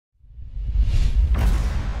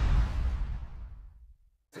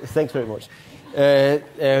Thanks very much. That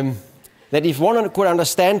if one could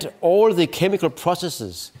understand all the chemical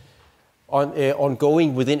processes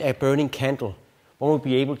ongoing within a burning candle, one would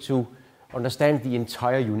be able to understand the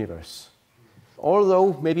entire universe.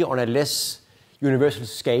 Although maybe on a less universal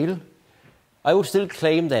scale, I would still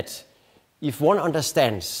claim that if one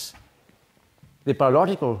understands the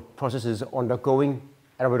biological processes undergoing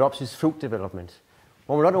Arabidopsis fruit development,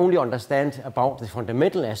 one will not only understand about the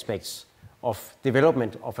fundamental aspects of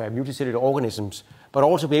development of multicellular organisms, but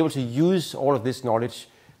also be able to use all of this knowledge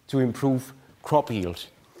to improve crop yield.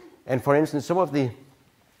 And for instance, some of the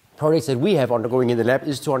projects that we have undergoing in the lab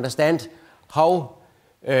is to understand how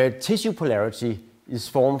tissue polarity is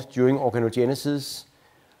formed during organogenesis,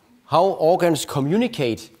 how organs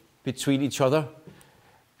communicate between each other,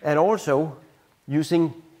 and also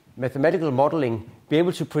using mathematical modeling, be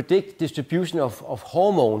able to predict distribution of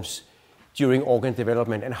hormones during organ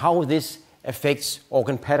development and how this affects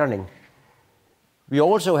organ patterning. We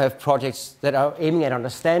also have projects that are aiming at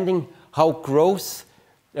understanding how growth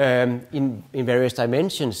in various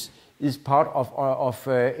dimensions is part of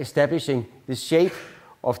establishing the shape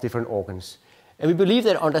of different organs. And we believe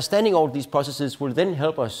that understanding all these processes will then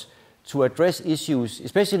help us to address issues,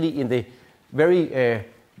 especially in the very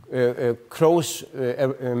close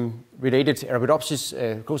related to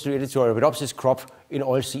Arabidopsis crop in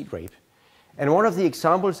oilseed rape. And one of the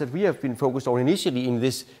examples that we have been focused on initially in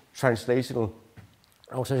this translational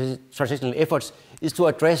efforts is to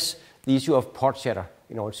address the issue of pod shatter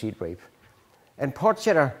in oilseed rape. And pod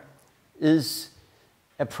shatter is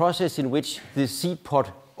a process in which the seed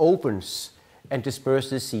pod opens and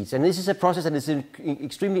disperses seeds. And this is a process that is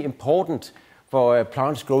extremely important for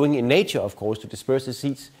plants growing in nature, of course, to disperse the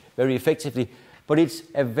seeds very effectively. But it's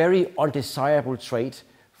a very undesirable trait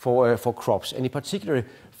for crops. And in particular,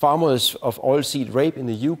 farmers of oilseed rape in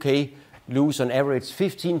the UK lose on average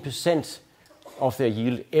 15% of their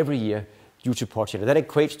yield every year due to pod shatter. That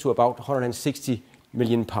equates to about 160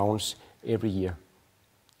 million pounds every year.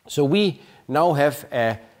 So we now have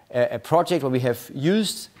a project where we have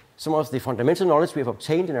used some of the fundamental knowledge we have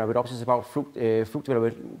obtained in Arabidopsis about fruit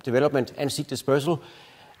development and seed dispersal,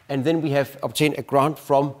 and then we have obtained a grant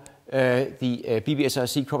from the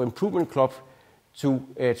BBSRC Crop Improvement Club to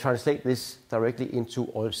translate this directly into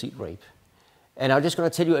oilseed rape. And I'm just going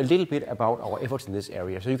to tell you a little bit about our efforts in this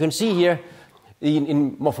area. So you can see here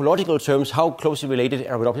in morphological terms how closely related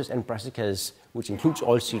Arabidopsis and Brassicas, which includes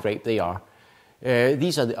oilseed rape, they are.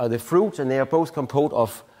 These are the fruits, and they are both composed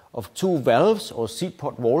of two valves or seed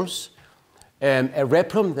pod walls, a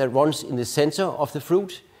rhiplum that runs in the center of the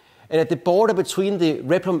fruit, and at the border between the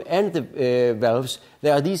rhiplum and the valves,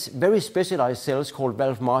 there are these very specialized cells called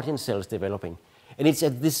valve margin cells developing. And it's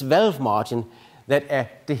at this valve margin that a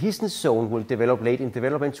dehiscence zone will develop late in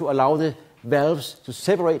development to allow the valves to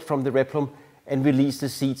separate from the rhiplum and release the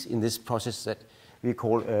seeds in this process that we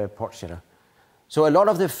call pod shatter. So a lot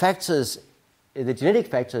of the factors, the genetic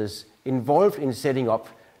factors involved in setting up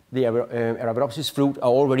the Arabidopsis fruit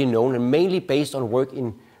are already known and mainly based on work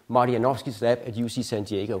in Marty Janowski's lab at UC San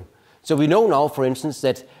Diego. So we know now, for instance,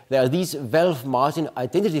 that there are these valve margin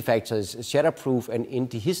identity factors, shatterproof and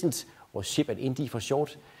indehiscent, or SHIP and INDI for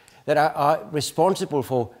short, that are responsible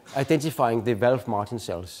for identifying the valve margin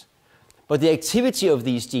cells. But the activity of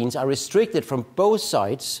these genes are restricted from both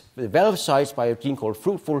sides, the valve sides by a gene called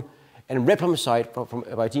fruitful, and rhiplum side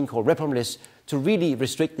by a gene called rhiplumless, to really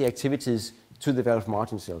restrict the activities to the valve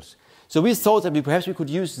margin cells. So we thought that perhaps we could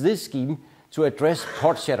use this scheme to address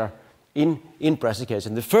pod shatter in brassicas.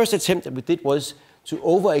 And the first attempt that we did was to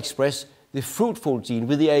overexpress the fruitful gene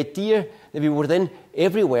with the idea that we would then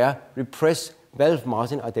everywhere repress valve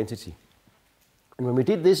margin identity. And when we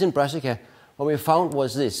did this in brassica, what we found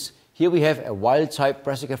was this. Here we have a wild-type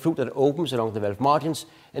brassica fruit that opens along the valve margins,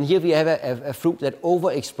 and here we have a fruit that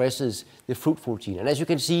overexpresses the fruitful gene. And as you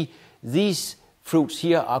can see, these fruits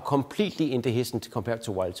here are completely indehiscent compared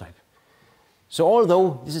to wild-type. So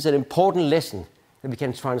although this is an important lesson that we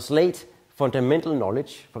can translate fundamental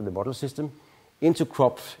knowledge from the model system into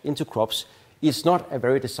crops, it's not a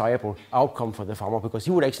very desirable outcome for the farmer, because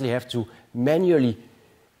he would actually have to manually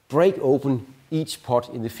break open each pod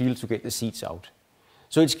in the field to get the seeds out.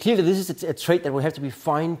 So it's clear that this is a trait that will have to be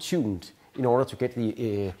fine-tuned in order to get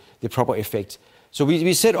the proper effect. So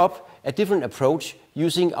we set up a different approach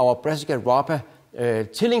using our Brassica rapa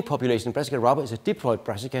tilling population. Brassica rapa is a diploid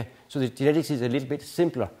brassica, so the genetics is a little bit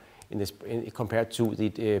simpler compared to the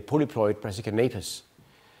polyploid Brassica napus.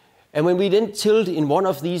 And when we then tilled in one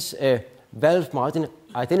of these valve margin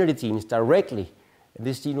identity genes directly, and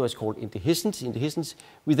this gene was called indehiscence,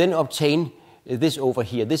 we then obtain this over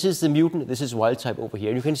here. This is the mutant, this is wild type over here.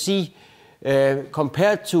 And you can see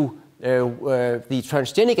compared to the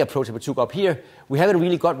transgenic approach that we took up here, we haven't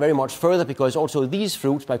really got very much further, because also these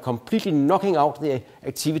fruits, by completely knocking out the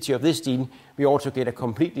activity of this gene, we also get a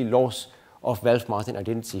completely loss of Wolff-Martin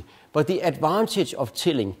identity. But the advantage of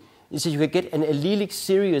tilling is that you can get an allelic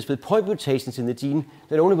series with point mutations in the gene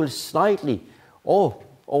that only will slightly, or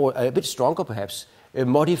a bit stronger perhaps,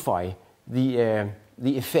 modify the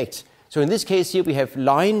effect. So in this case here we have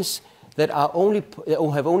lines that have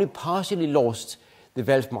only partially lost the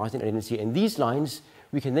Wolff-Martin identity, and these lines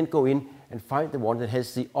we can then go in and find the one that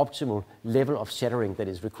has the optimal level of shattering that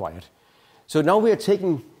is required. So now we are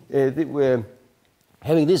taking, we're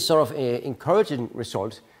having this sort of encouraging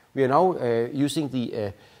result. We are now using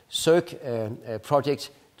the CIRC project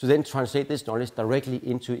to then translate this knowledge directly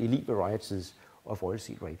into elite varieties of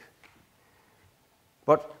oilseed rape.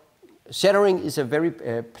 But shattering is a very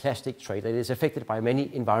plastic trait that is affected by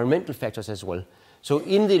many environmental factors as well. So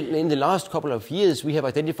in the last couple of years, we have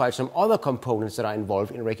identified some other components that are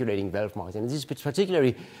involved in regulating Wolff-Martin. This is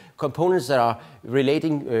particularly components that are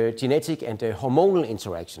relating genetic and hormonal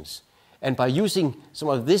interactions. And by using some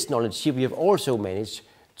of this knowledge here, we have also managed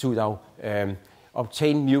to now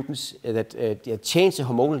obtain mutants that change the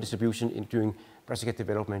hormonal distribution during brassica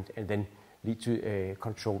development and then lead to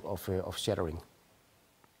control of shattering.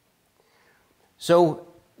 So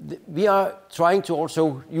we are trying to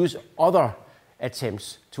also use other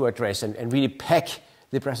attempts to address and really pack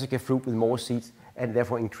the brassica fruit with more seeds and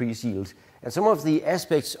therefore increase yield. And some of the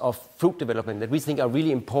aspects of fruit development that we think are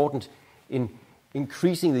really important in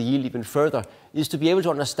increasing the yield even further is to be able to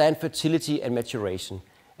understand fertility and maturation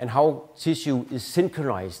and how tissue is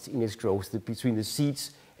synchronized in its growth between the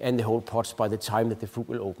seeds and the whole pods by the time that the fruit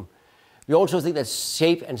will open. We also think that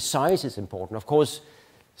shape and size is important. Of course,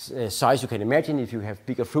 size you can imagine, if you have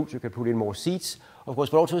bigger fruits you can put in more seeds, of course,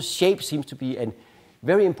 but also shape seems to be a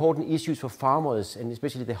very important issue for farmers and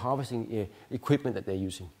especially the harvesting equipment that they're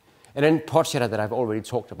using. And then pod shatter that I've already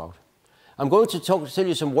talked about. I'm going to tell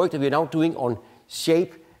you some work that we're now doing on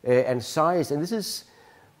shape and size, and this is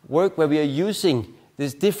work where we are using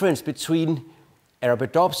this difference between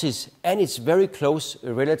Arabidopsis and its very close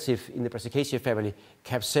relative in the Brassicaceae family,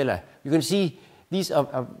 Capsella. You can see these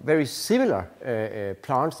are very similar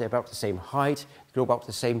plants. They're about the same height, grow about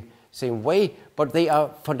the same way, but they are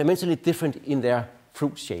fundamentally different in their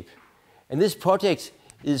fruit shape. And this project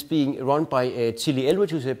is being run by Tilly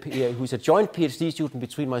Elwood, who's a joint PhD student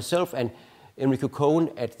between myself and Enrico Cohen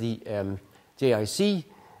at the JIC,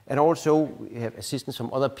 and also we have assistance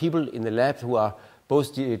from other people in the lab who are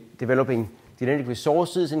both developing genetic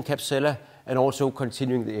resources in Capsella and also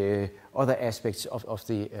continuing the other aspects of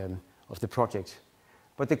the project.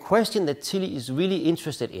 But the question that Tilly is really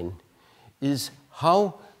interested in is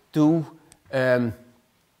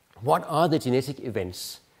what are the genetic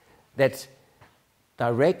events that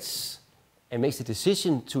directs and makes the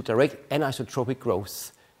decision to direct anisotropic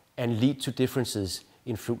growth and lead to differences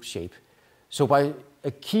in fruit shape. So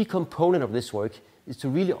a key component of this work is to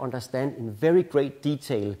really understand in very great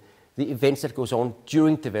detail the events that goes on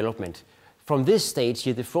during development. From this stage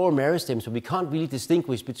here, the four meristems, so we can't really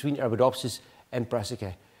distinguish between Arabidopsis and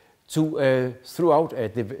Brassica, to throughout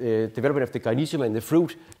the development of the gynoecium and the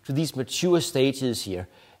fruit to these mature stages here.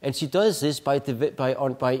 And she does this by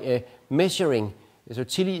measuring, so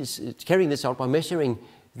Tilly is carrying this out by measuring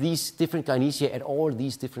these different gynoecia at all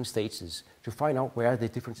these different stages to find out where the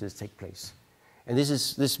differences take place. And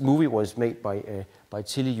this movie was made by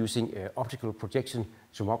Tilly using optical projection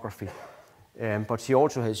tomography. But she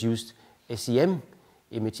also has used SEM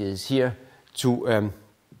images here to,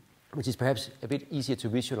 which is perhaps a bit easier to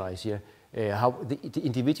visualize here, how the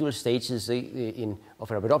individual stages of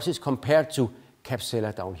Arabidopsis compared to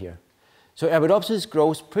Capsella down here. So Arabidopsis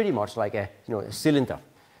grows pretty much like a cylinder.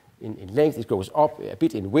 In length, it goes up a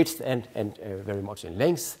bit in width and very much in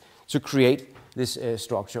length to create this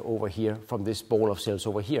structure over here from this ball of cells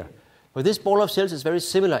over here. But this ball of cells is very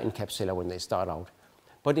similar in Capsella when they start out.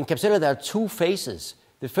 But in Capsella there are two phases.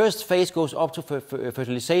 The first phase goes up to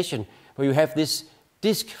fertilization, where you have this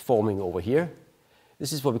disc forming over here.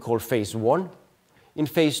 This is what we call phase 1. In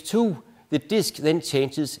phase 2, the disc then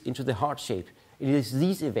changes into the heart shape. It is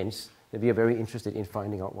these events that we are very interested in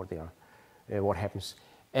finding out what they are, what happens.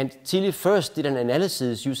 And Tilly first did an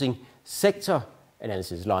analysis using sector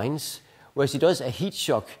analysis lines, where she does a heat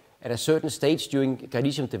shock at a certain stage during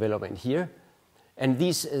gynoecium development here. And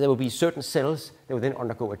there will be certain cells that will then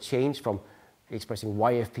undergo a change from expressing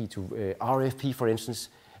YFP to RFP, for instance.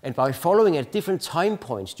 And by following at different time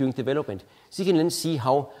points during development, she can then see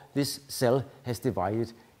how this cell has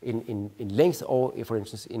divided in length or, for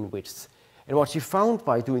instance, in width. And what she found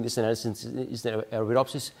by doing this analysis is that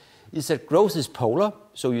Arabidopsis is that growth is polar,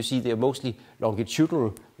 so you see they're mostly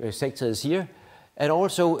longitudinal sectors here, and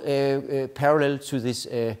also parallel to this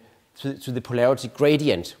to the polarity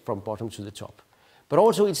gradient from bottom to the top. But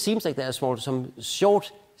also it seems like there are some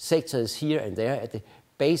short sectors here and there at the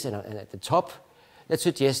base and at the top that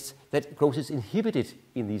suggest that growth is inhibited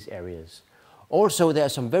in these areas. Also, there are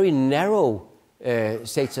some very narrow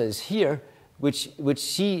sectors here, which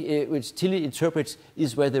Tilly interprets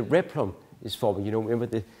is where the rhiplum is forming. You know,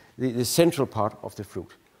 remember the central part of the fruit.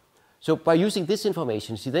 So by using this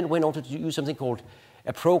information, she then went on to use something called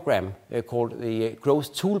a program called the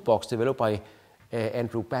Growth Toolbox, developed by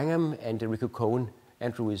Andrew Bangham and Rico Cohen.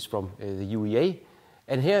 Andrew is from the UEA.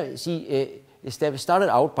 And here she started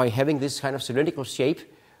out by having this kind of cylindrical shape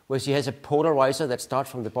where she has a polarizer that starts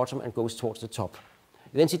from the bottom and goes towards the top.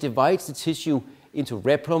 And then she divides the tissue into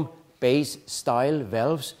rhiplum, base, style,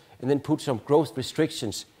 valves, and then puts some growth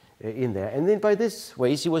restrictions in there. And then by this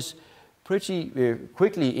way, she was pretty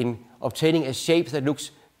quickly in obtaining a shape that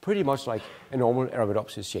looks pretty much like a normal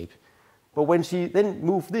Arabidopsis shape. But when she then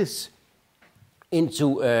moved this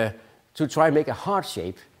into to try and make a heart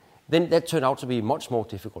shape, then that turned out to be much more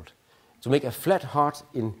difficult. To make a flat heart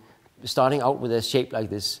in starting out with a shape like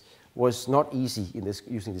this was not easy in this,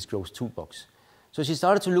 using this growth toolbox. So she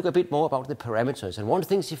started to look a bit more about the parameters. And one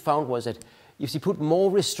thing she found was that if she put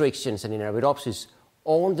more restrictions than in Arabidopsis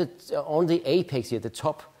on the apex here, the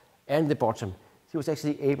top and the bottom, she was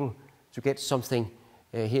actually able to get something,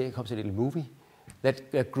 here comes a little movie,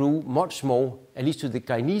 that grew much more, at least to the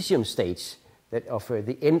gynecium stage, that of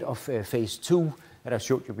the end of phase 2 that I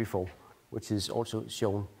showed you before, which is also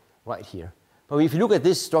shown right here. But if you look at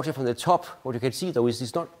this structure from the top, what you can see though is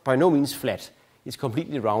it's not by no means flat. It's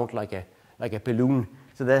completely round like a balloon.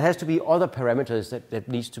 So there has to be other parameters that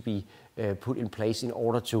needs to be put in place in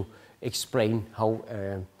order to explain how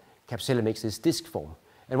Capsella makes this disc form.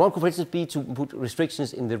 And one could, for instance, be to put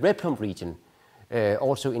restrictions in the rhiplum region,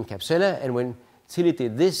 also in Capsella. And when Tilly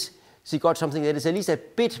did this, she got something that is at least a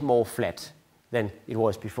bit more flat than it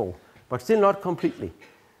was before, but still not completely.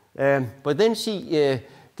 But then she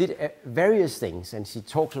did various things, and she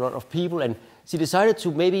talked to a lot of people, and she decided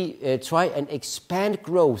to maybe try and expand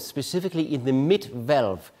growth specifically in the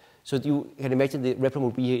mid-valve. So you can imagine the rhiplum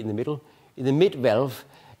will be here in the middle, in the mid-valve,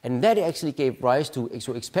 and that actually gave rise to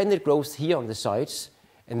expanded growth here on the sides,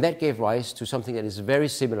 and that gave rise to something that is very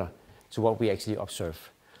similar to what we actually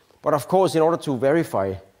observe. But of course, in order to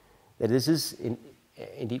verify that this is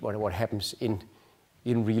indeed what happens in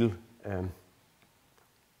real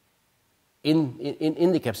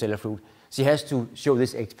in the Capsella fruit, she has to show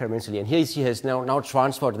this experimentally. And here she has now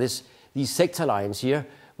transferred these sector lines here,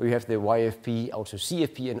 where you have the YFP, also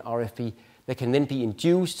CFP and RFP, that can then be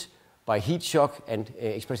induced by heat shock and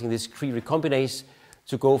expressing this Cre recombinase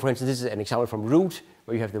to go, for instance, this is an example from root,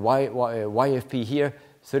 where you have the YFP here,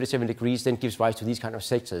 37 degrees, then gives rise to these kind of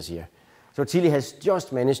sectors here. So Tilly has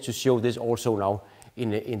just managed to show this also now in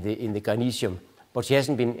the gynecium, but she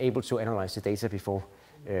hasn't been able to analyze the data before.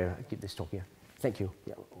 I'll give this talk here. Thank you.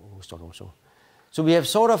 Yeah, we'll start also. So we have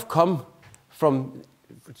sort of come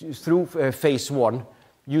through phase 1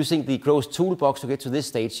 using the growth toolbox to get to this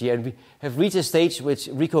stage here, and we have reached a stage which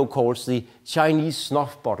Rico calls the Chinese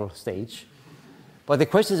snuff bottle stage. But the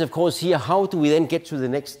question is, of course, here, how do we then get to the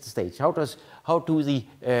next stage? How do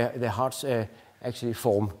the hearts actually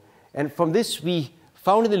form? And from this, we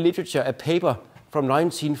found in the literature a paper from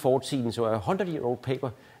 1914, so a 100-year-old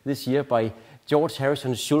paper this year by George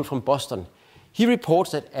Harrison Schultz from Boston. He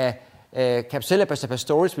reports that a Capsella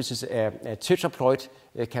pastoris, which is a tetraploid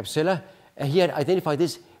Capsella, he had identified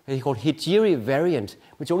this he called Hegiri variant,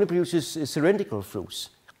 which only produces cylindrical fruits.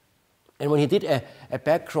 And when he did a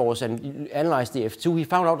back cross and analyzed the F2, he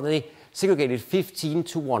found out that they segregated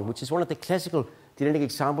 15:1, which is one of the classical genetic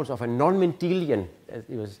examples of a non-Mendelian, as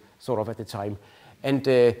it was sort of at the time. And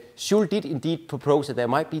Schultz did indeed propose that there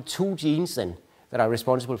might be 2 genes then that are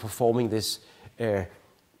responsible for forming this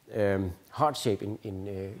heart shape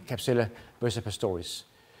in Capsella bursa pastoris.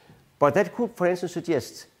 But that could, for instance,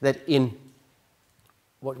 suggest that in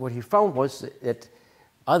what he found was that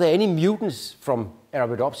are there any mutants from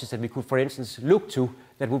Arabidopsis that we could, for instance, look to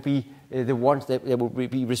that would be the ones that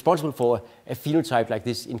would be responsible for a phenotype like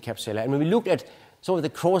this in Capsella? And when we looked at some of the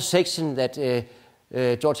cross-section that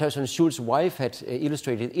George Harrison Schultz's wife had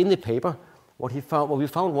illustrated in the paper, what we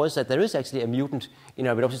found was that there is actually a mutant in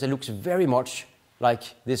Arabidopsis that looks very much like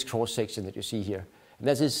this cross-section that you see here. And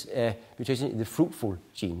that is a mutation in the fruitful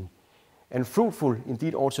gene. And fruitful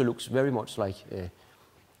indeed also looks very much like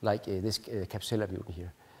this Capsella mutant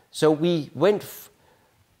here. So we went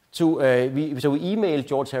we emailed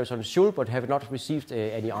George Harrison Schultz, but have not received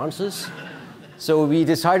any answers. So we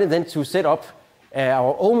decided then to set up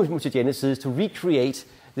our own mutagenesis to recreate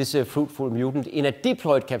this fruitful mutant in a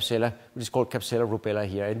diploid capsella, which is called Capsella rubella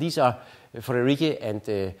here. And these are Frederique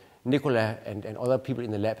and Nicola and other people in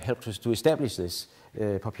the lab helped us to establish this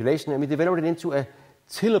population. And we developed it into a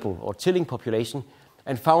tillable or tilling population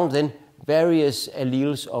and found then various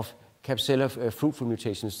alleles of Capsella fruitful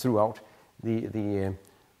mutations throughout the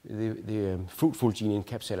fruitful gene in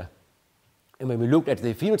Capsella. And when we looked at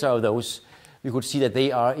the phenotype of those, we could see that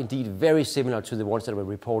they are indeed very similar to the ones that were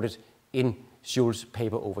reported in Schul's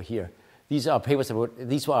paper over here. These are papers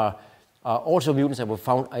these are also mutants that were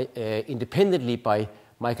found independently by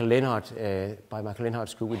Michael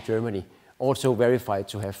Lenhardt's group in Germany, also verified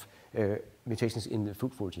to have mutations in the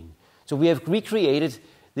fruitful gene. So we have recreated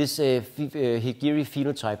this Higiri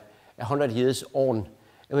phenotype 100 years on.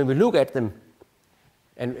 And when we look at them,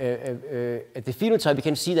 and at the phenotype, we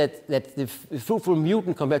can see that the fruitful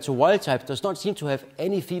mutant compared to wild type does not seem to have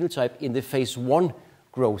any phenotype in the phase 1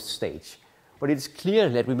 growth stage. But it's clear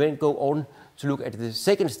that we may go on to look at the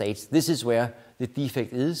second stage. This is where the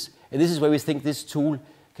defect is. And this is where we think this tool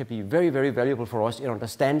can be very, very valuable for us in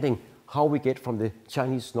understanding how we get from the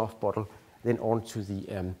Chinese snuff bottle then on to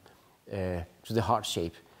the heart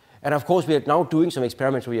shape. And of course, we are now doing some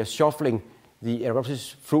experiments where we are shuffling the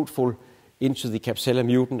Aeropsis fruitful into the Capsella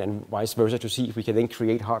mutant and vice versa to see if we can then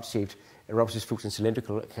create heart-shaped Aeropsis fruits and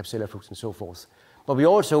cylindrical Capsella fruits and so forth. But we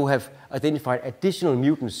also have identified additional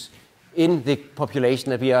mutants in the population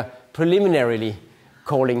that we are preliminarily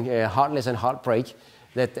calling heartless and heartbreak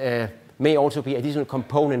that may also be additional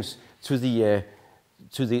components to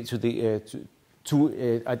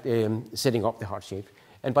setting up the heart shape.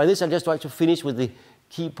 And by this, I'd just like to finish with the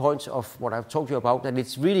key points of what I've talked to you about, that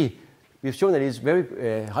it's really, we've shown that it's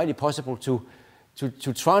very highly possible to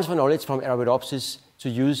transfer knowledge from Arabidopsis to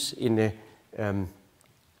use in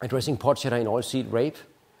addressing pod shatter in oilseed rape.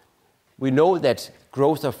 We know that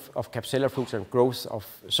growth of Capsella fruits and growth of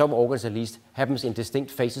some organs at least happens in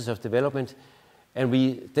distinct phases of development. And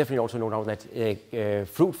we definitely also know now that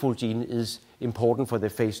fruitful gene is important for the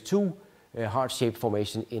phase 2 heart shape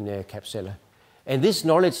formation in Capsella. And this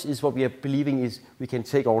knowledge is what we are believing is we can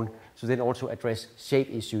take on to then also address shape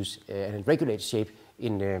issues and regulate shape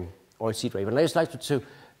in oilseed rape. And I'd just like to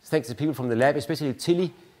thank the people from the lab, especially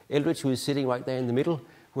Tilly Eldridge, who is sitting right there in the middle,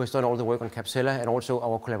 who has done all the work on Capsella, and also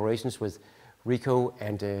our collaborations with Rico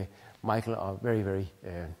and Michael are very, very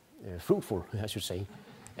fruitful, I should say.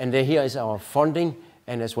 And here is our funding,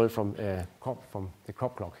 and as well from the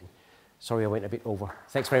crop clock. Sorry, I went a bit over.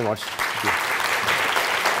 Thanks very much. Thank you.